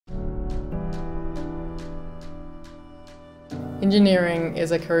Engineering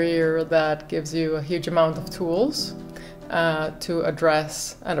is a career that gives you a huge amount of tools to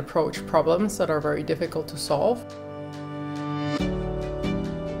address and approach problems that are very difficult to solve.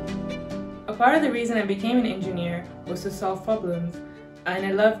 A part of the reason I became an engineer was to solve problems, and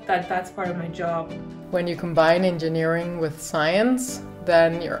I love that that's part of my job. When you combine engineering with science,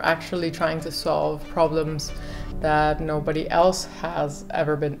 then you're actually trying to solve problems that nobody else has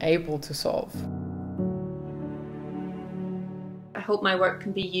ever been able to solve. I hope my work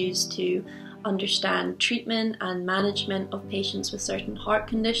can be used to understand treatment and management of patients with certain heart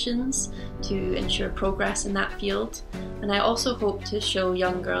conditions to ensure progress in that field. And I also hope to show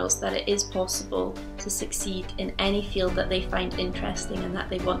young girls that it is possible to succeed in any field that they find interesting and that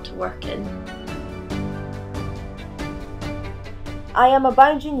they want to work in. I am a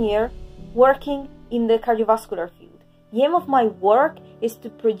bioengineer working in the cardiovascular field. The aim of my work is to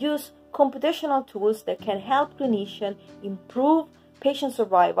produce computational tools that can help clinicians improve patient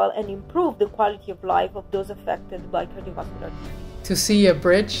survival and improve the quality of life of those affected by cardiovascular disease. To see a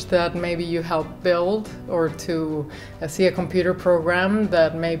bridge that maybe you helped build, or to see a computer program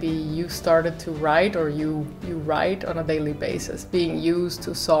that maybe you started to write or you write on a daily basis, being used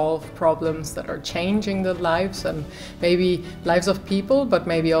to solve problems that are changing the lives and maybe lives of people, but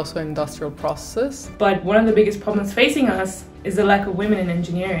maybe also industrial processes. But one of the biggest problems facing us is the lack of women in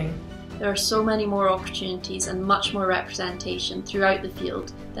engineering. There are so many more opportunities and much more representation throughout the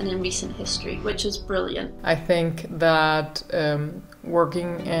field than in recent history, which is brilliant. I think that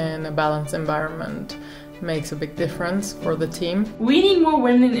working in a balanced environment makes a big difference for the team. We need more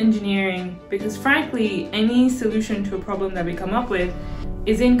women in engineering because, frankly, any solution to a problem that we come up with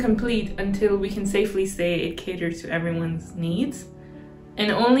is incomplete until we can safely say it caters to everyone's needs.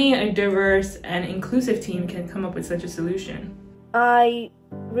 And only a diverse and inclusive team can come up with such a solution. I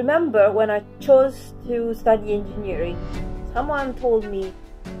remember when I chose to study engineering, someone told me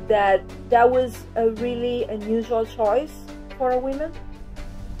that that was a really unusual choice for a woman.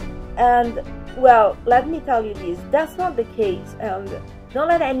 And well, let me tell you this, that's not the case, and don't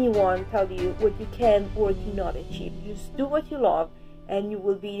let anyone tell you what you can or cannot achieve. Just do what you love and you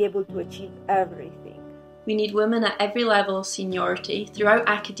will be able to achieve everything. We need women at every level of seniority throughout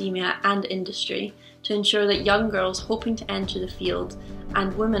academia and industry to ensure that young girls hoping to enter the field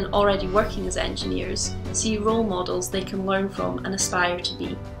and women already working as engineers see role models they can learn from and aspire to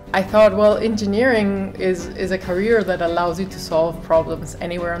be. I thought, well, engineering is a career that allows you to solve problems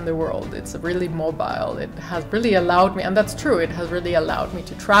anywhere in the world. It's really mobile. It has really allowed me, and that's true, it has really allowed me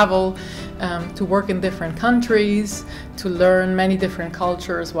to travel, to work in different countries, to learn many different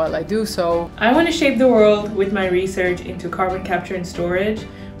cultures while I do so. I want to shape the world with my research into carbon capture and storage,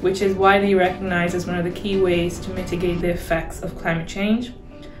 which is widely recognized as one of the key ways to mitigate the effects of climate change.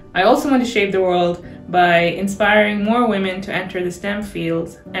 I also want to shape the world by inspiring more women to enter the STEM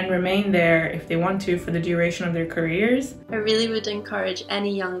fields and remain there if they want to for the duration of their careers. I really would encourage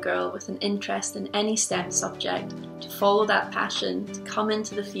any young girl with an interest in any STEM subject to follow that passion, to come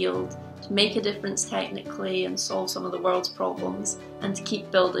into the field, to make a difference technically and solve some of the world's problems, and to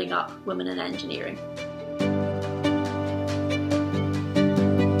keep building up women in engineering.